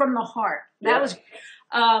speaking from the heart. That was,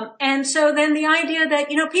 and so then the idea that,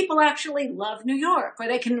 people actually love New York, or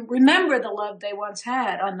they can remember the love they once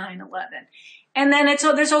had on 9/11. And then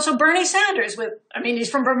there's also Bernie Sanders he's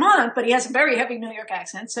from Vermont, but he has a very heavy New York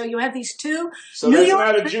accent. So you have these two. So that's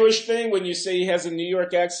not a Jewish thing when you say he has a New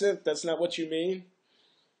York accent? That's not what you mean?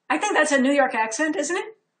 I think that's a New York accent, isn't it?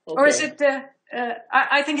 Okay. Or is it,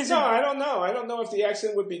 I think it's... No, I don't know. I don't know if the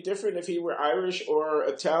accent would be different if he were Irish or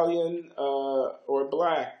Italian or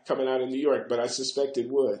black coming out of New York, but I suspect it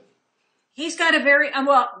would. He's got a very,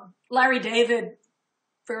 Larry David,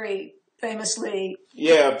 very famously.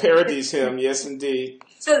 Yeah, parodies him. Yes, indeed.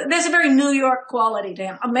 So there's a very New York quality to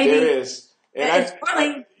him. Maybe there is. And it's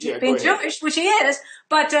partly being Jewish, which he is.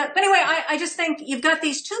 But anyway, I just think you've got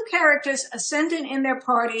these two characters ascendant in their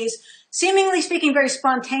parties, seemingly speaking very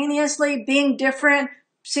spontaneously, being different,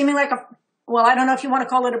 seeming like I don't know if you want to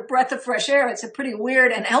call it a breath of fresh air. It's a pretty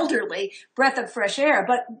weird and elderly breath of fresh air.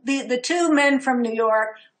 But the two men from New York,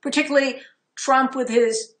 particularly Trump with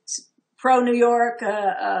his pro-New York,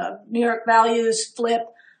 New York values flip.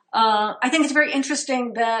 I think it's very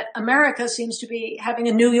interesting that America seems to be having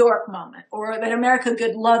a New York moment, or that America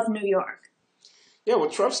could love New York. Yeah,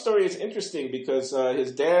 well, Trump's story is interesting because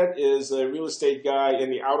his dad is a real estate guy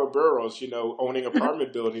in the outer boroughs, owning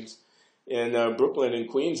apartment buildings in Brooklyn and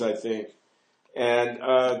Queens, I think. And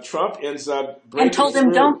Trump ends up breaking and told him,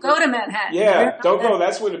 through. Don't go to Manhattan. Yeah, don't go.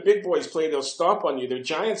 That's where the big boys play. They'll stomp on you. They're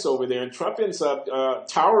giants over there. And Trump ends up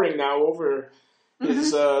towering now over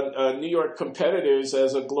his New York competitors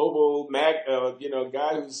as a global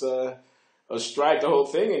guy who's astride the whole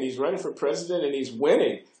thing. And he's running for president and he's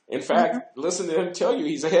winning. In fact, listen to him tell you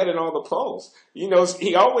he's ahead in all the polls.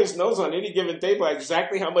 He always knows on any given day by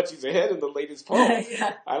exactly how much he's ahead in the latest poll.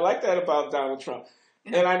 Yeah. I like that about Donald Trump.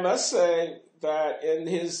 Yeah. And I must say that in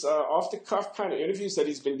his off-the-cuff kind of interviews that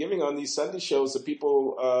he's been giving on these Sunday shows to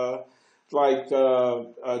people like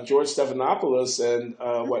George Stephanopoulos and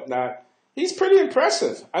whatnot, he's pretty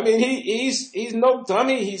impressive. I mean, he's no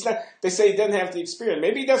dummy. He's not. They say he doesn't have the experience.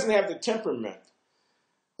 Maybe he doesn't have the temperament.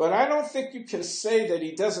 But I don't think you can say that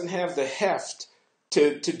he doesn't have the heft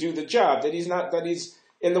to do the job. That he's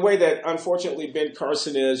in the way that unfortunately Ben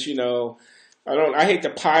Carson is. I hate to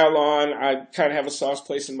pile on. I kind of have a soft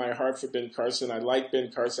place in my heart for Ben Carson. I like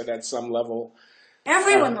Ben Carson at some level.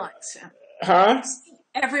 Everyone likes him. Huh?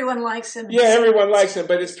 Everyone likes him. Yeah, everyone likes him,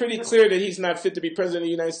 but it's pretty clear that he's not fit to be president of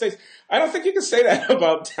the United States. I don't think you can say that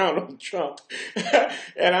about Donald Trump.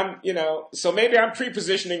 And so maybe I'm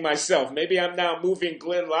pre-positioning myself. Maybe I'm now moving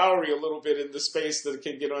Glenn Loury a little bit in the space that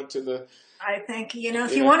can get onto the... I think,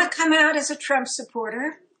 if you want to come out as a Trump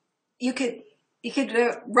supporter, you could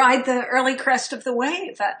ride the early crest of the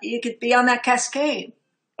wave. You could be on that cascade.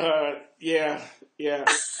 Yeah.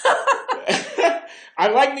 I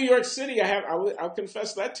like New York City. I'll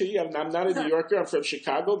confess that to you. I'm not a New Yorker. I'm from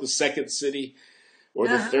Chicago, the second city or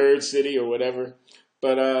the third city or whatever.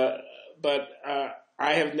 But I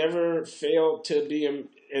have never failed to be an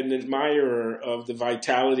admirer of the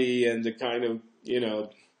vitality and the kind of,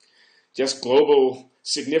 just global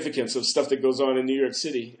significance of stuff that goes on in New York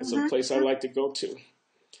City. It's a place I like to go to.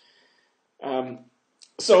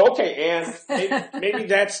 Anne, maybe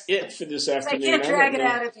that's it for this afternoon. I can't drag it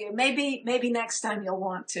out of you. Maybe next time you'll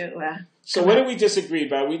want to. So what did we disagree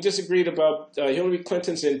about? We disagreed about Hillary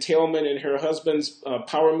Clinton's entailment and her husband's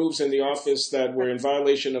power moves in the office that were in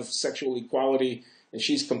violation of sexual equality, and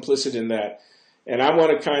she's complicit in that. And I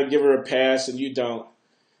want to kind of give her a pass, and you don't.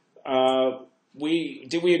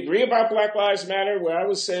 Did we agree about Black Lives Matter? Where I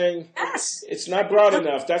was saying yes, it's not broad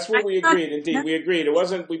enough. That's where we agreed. Indeed, we agreed. It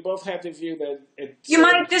wasn't. We both had the view that you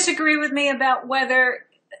might disagree with me about whether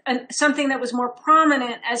something that was more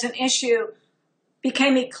prominent as an issue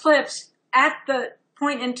became eclipsed at the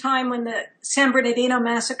point in time when the San Bernardino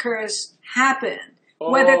massacres happened.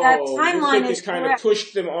 Whether that timeline is kind correct. Of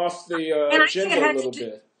pushed them off the agenda a little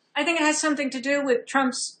bit. I think it has something to do with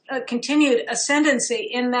Trump's continued ascendancy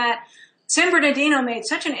in that San Bernardino made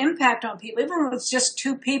such an impact on people, even with just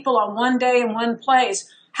two people on one day in one place.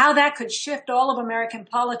 how that could shift all of American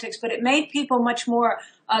politics, but it made people much more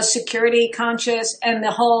security conscious, and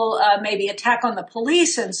the whole maybe attack on the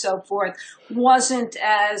police and so forth wasn't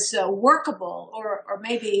as workable, or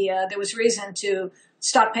maybe there was reason to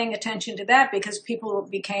stop paying attention to that because people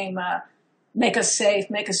became make us safe,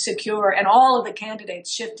 make us secure, and all of the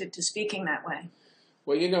candidates shifted to speaking that way.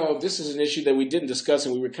 Well, you know, this is an issue that we didn't discuss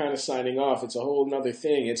and we were kind of signing off. It's a whole other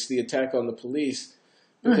thing. It's the attack on the police.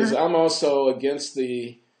 Because I'm also against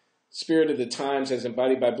the spirit of the times as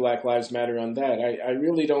embodied by Black Lives Matter on that. I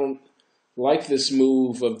really don't like this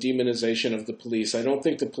move of demonization of the police. I don't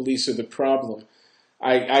think the police are the problem.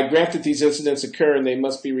 I grant that these incidents occur and they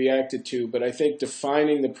must be reacted to, but I think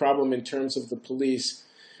defining the problem in terms of the police,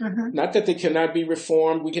 not that they cannot be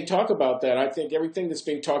reformed, we can talk about that. I think everything that's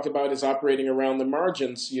being talked about is operating around the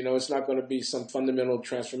margins. You know, it's not going to be some fundamental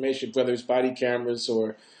transformation, whether it's body cameras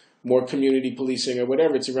or more community policing or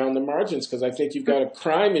whatever. It's around the margins because I think you've got a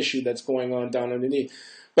crime issue that's going on down underneath.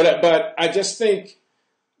 But I just think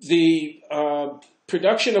the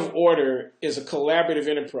production of order is a collaborative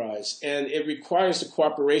enterprise, and it requires the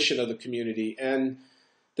cooperation of the community. And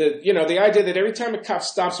the idea that every time a cop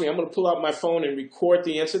stops me, I'm going to pull out my phone and record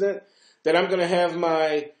the incident, that I'm going to have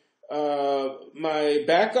my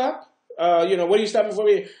backup. What are you stopping for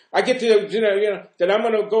me? I get to, that I'm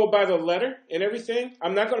going to go by the letter and everything.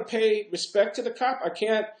 I'm not going to pay respect to the cop. I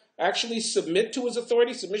can't actually submit to his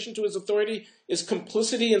authority. Submission to his authority is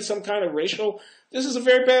complicity in some kind of racial. This is a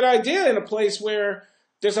very bad idea in a place where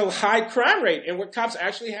there's a high crime rate and where cops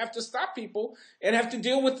actually have to stop people and have to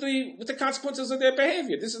deal with the consequences of their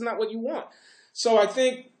behavior. This is not what you want. So I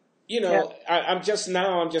think, I'm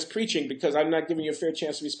just preaching because I'm not giving you a fair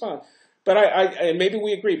chance to respond. But and maybe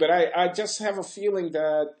we agree, but I just have a feeling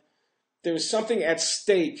that there's something at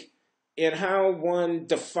stake in how one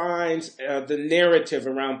defines the narrative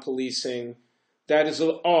around policing that is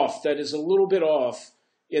off, that is a little bit off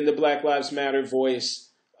in the Black Lives Matter voice.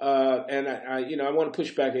 And I want to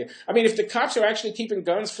push back here. I mean, if the cops are actually keeping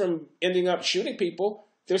guns from ending up shooting people,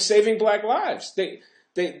 they're saving Black lives.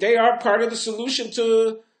 They are part of the solution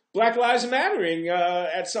to Black Lives Mattering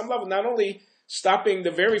at some level, not only stopping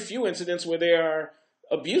the very few incidents where they are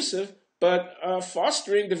abusive, but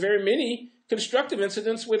fostering the very many constructive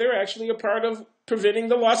incidents where they're actually a part of preventing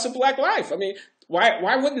the loss of Black life. I mean,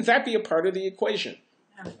 why wouldn't that be a part of the equation?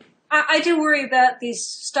 I do worry about these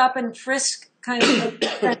stop and frisk kind of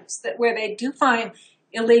things where they do find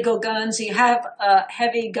illegal guns. You have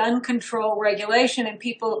heavy gun control regulation, and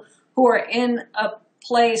people who are in a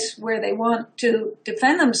place where they want to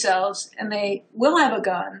defend themselves and they will have a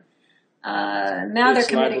gun. Now they're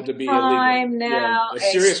committing crime. Now a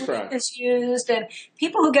serious crime is used, and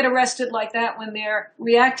people who get arrested like that when they're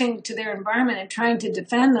reacting to their environment and trying to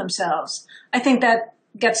defend themselves, I think that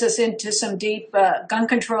gets us into some deep gun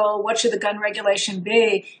control. What should the gun regulation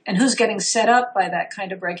be, and who's getting set up by that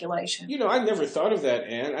kind of regulation? I never thought of that,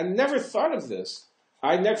 Ann. I never thought of this.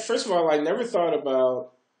 First of all, I never thought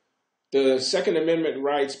about the Second Amendment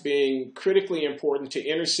rights being critically important to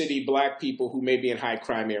inner city Black people who may be in high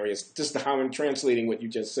crime areas. Just how I'm translating what you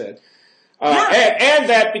just said. And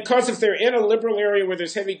that because if they're in a liberal area where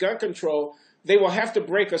there's heavy gun control, they will have to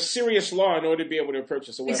break a serious law in order to be able to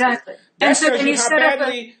purchase a weapon. Exactly. That shows you how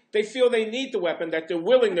badly they feel they need the weapon, that they're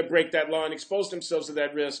willing to break that law and expose themselves to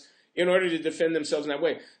that risk in order to defend themselves in that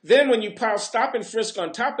way. Then when you pile stop and frisk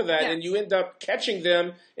on top of that, and you end up catching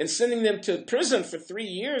them and sending them to prison for 3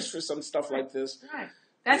 years for some stuff like this. Right.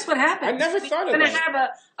 That's what happens. I never thought of that. You're going to have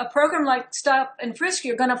a program like stop and frisk.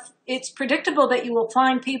 It's predictable that you will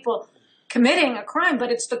find people committing a crime, but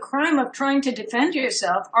it's the crime of trying to defend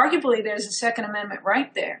yourself. Arguably, there's a Second Amendment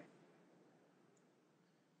right there.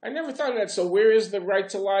 I never thought of that. So where is the right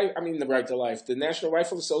to life? I mean, the right to life. The National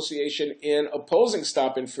Rifle Association in opposing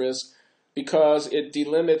stop and frisk because it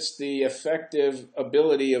delimits the effective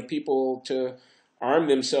ability of people to arm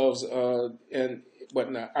themselves and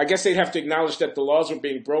whatnot. I guess they'd have to acknowledge that the laws are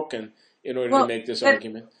being broken in order to make this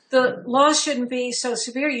argument. The laws shouldn't be so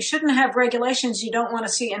severe. You shouldn't have regulations you don't want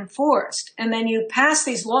to see enforced. And then you pass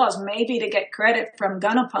these laws maybe to get credit from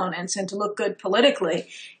gun opponents and to look good politically.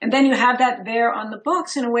 And then you have that there on the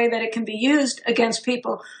books in a way that it can be used against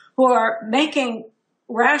people who are making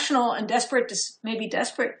rational and maybe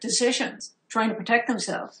desperate decisions, trying to protect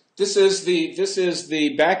themselves. This is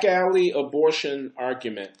the back alley abortion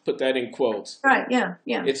argument. Put that in quotes. Right, yeah.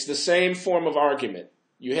 It's the same form of argument.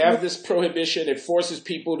 You have this prohibition. It forces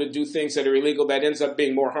people to do things that are illegal that ends up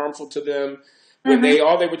being more harmful to them when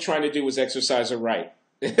all they were trying to do was exercise a right.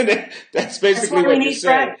 That's basically what you're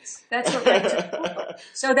saying. Rights. That's what rights are.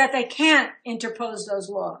 So that they can't interpose those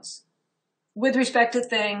laws with respect to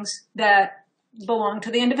things that belong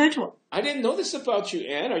to the individual. I didn't know this about you,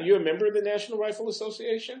 Ann. Are you a member of the National Rifle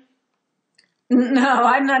Association? No,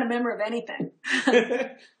 I'm not a member of anything.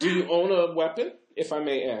 Do you own a weapon, if I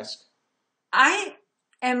may ask? I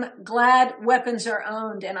am glad weapons are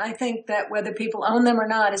owned, and I think that whether people own them or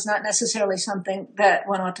not is not necessarily something that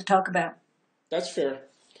one ought to talk about. That's fair.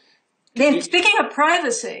 Speaking of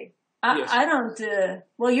privacy, Yes. I don't,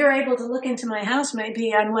 well, you're able to look into my house.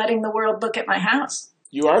 Maybe I'm letting the world look at my house.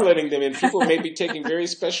 You are letting them in. People may be taking very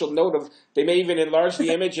special note of, they may even enlarge the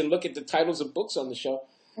image and look at the titles of books on the show.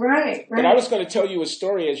 Right. But I was going to tell you a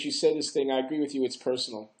story as you said this thing. I agree with you. It's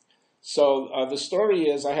personal. So the story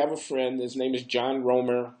is, I have a friend. His name is John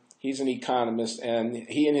Romer. He's an economist, and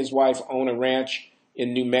he and his wife own a ranch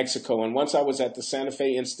in New Mexico. And once I was at the Santa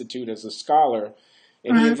Fe Institute as a scholar,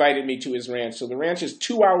 and he invited me to his ranch. So the ranch is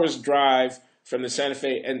 2 hours drive from the Santa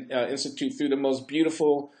Fe Institute through the most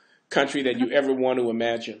beautiful country that you ever want to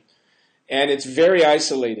imagine. And it's very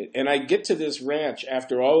isolated. And I get to this ranch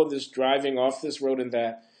after all of this driving off this road and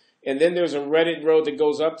that. And then there's a rutted road that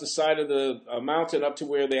goes up the side of the mountain up to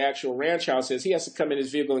where the actual ranch house is. He has to come in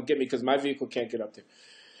his vehicle and get me because my vehicle can't get up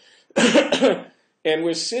there. And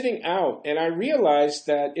we're sitting out. And I realized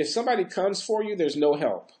that if somebody comes for you, there's no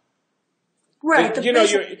help. Right. You know,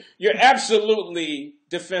 you're absolutely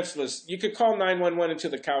defenseless. You could call 911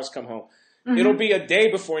 until the cows come home. It'll be a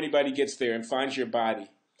day before anybody gets there and finds your body.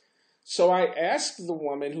 So I asked the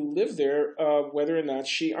woman who lived there whether or not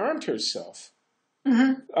she armed herself.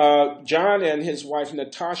 John and his wife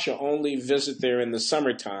Natasha only visit there in the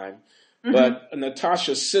summertime, but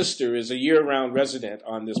Natasha's sister is a year-round resident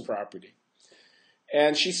on this property.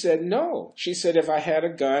 And she said no. She said if I had a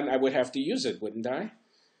gun, I would have to use it, wouldn't I?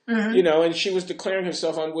 You know, and she was declaring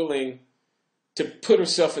herself unwilling to put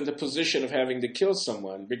herself in the position of having to kill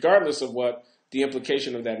someone, regardless of what the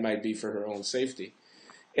implication of that might be for her own safety.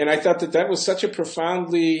 And I thought that that was such a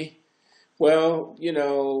profoundly, well, you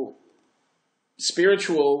know,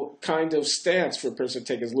 spiritual kind of stance for a person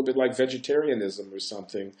to take. It's a little bit like vegetarianism or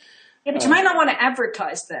something. Yeah, but you might not want to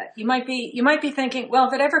advertise that. You might be thinking, well,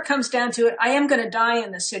 if it ever comes down to it, I am going to die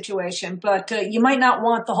in this situation, but you might not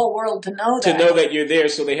want the whole world to know that. To know that you're there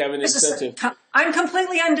so they have an incentive. I'm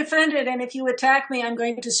completely undefended, and if you attack me, I'm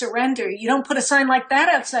going to surrender. You don't put a sign like that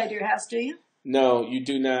outside your house, do you? No, you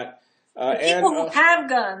do not. People who have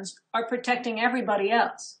guns are protecting everybody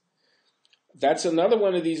else. That's another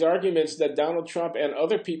one of these arguments that Donald Trump and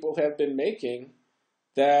other people have been making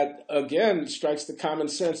that, again, strikes the common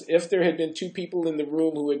sense. If there had been two people in the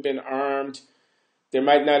room who had been armed, there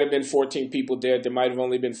might not have been 14 people dead. There might have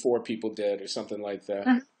only been 4 people dead or something like that.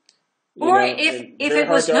 Or if it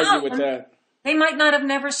was known, they might not have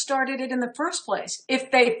never started it in the first place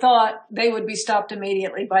if they thought they would be stopped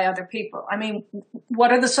immediately by other people. I mean,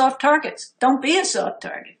 what are the soft targets? Don't be a soft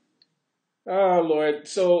target. Oh, Lord.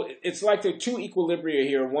 So it's like there are two equilibria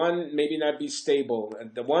here. One maybe not be stable.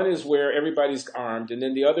 The one is where everybody's armed, and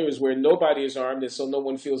then the other is where nobody is armed, and so no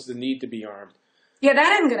one feels the need to be armed. Yeah,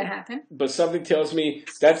 that isn't going to happen. But something tells me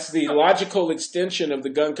that's the logical extension of the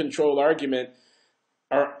gun control argument.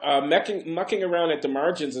 Mucking around at the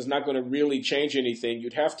margins is not going to really change anything.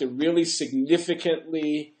 You'd have to really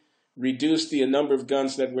significantly reduce the number of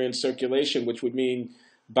guns that were in circulation, which would mean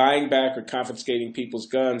buying back or confiscating people's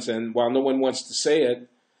guns. And while no one wants to say it,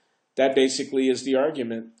 that basically is the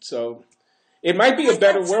argument. So it might be a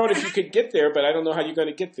better world if you could get there, but I don't know how you're going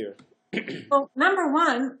to get there. Well, number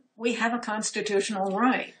one, we have a constitutional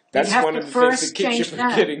right. That's one of the things that keeps you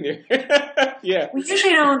from getting there. Yeah. We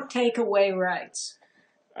usually don't take away rights.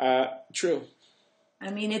 True. I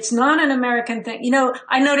mean, it's not an American thing. You know,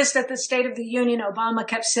 I noticed at the State of the Union, Obama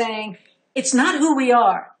kept saying, it's not who we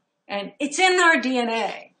are. And it's in our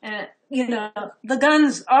DNA. And, you know, the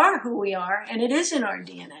guns are who we are, and it is in our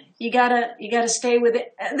DNA. You gotta stay with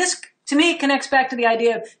it. This, to me, connects back to the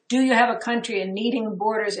idea of, do you have a country and needing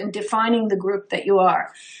borders and defining the group that you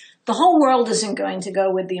are? The whole world isn't going to go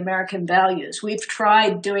with the American values. We've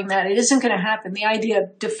tried doing that. It isn't going to happen. The idea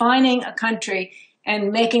of defining a country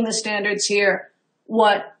and making the standards here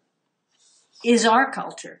what is our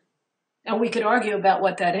culture. And we could argue about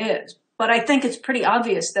what that is. But I think it's pretty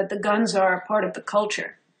obvious that the guns are a part of the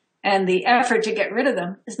culture. And the effort to get rid of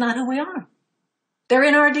them is not who we are. They're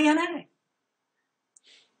in our DNA.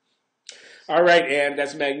 All right, Ann,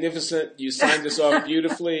 that's magnificent. You signed us off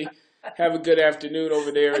beautifully. Have a good afternoon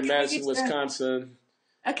over there in Madison, Wisconsin.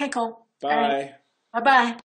 Okay, Cole. Bye. Bye-bye.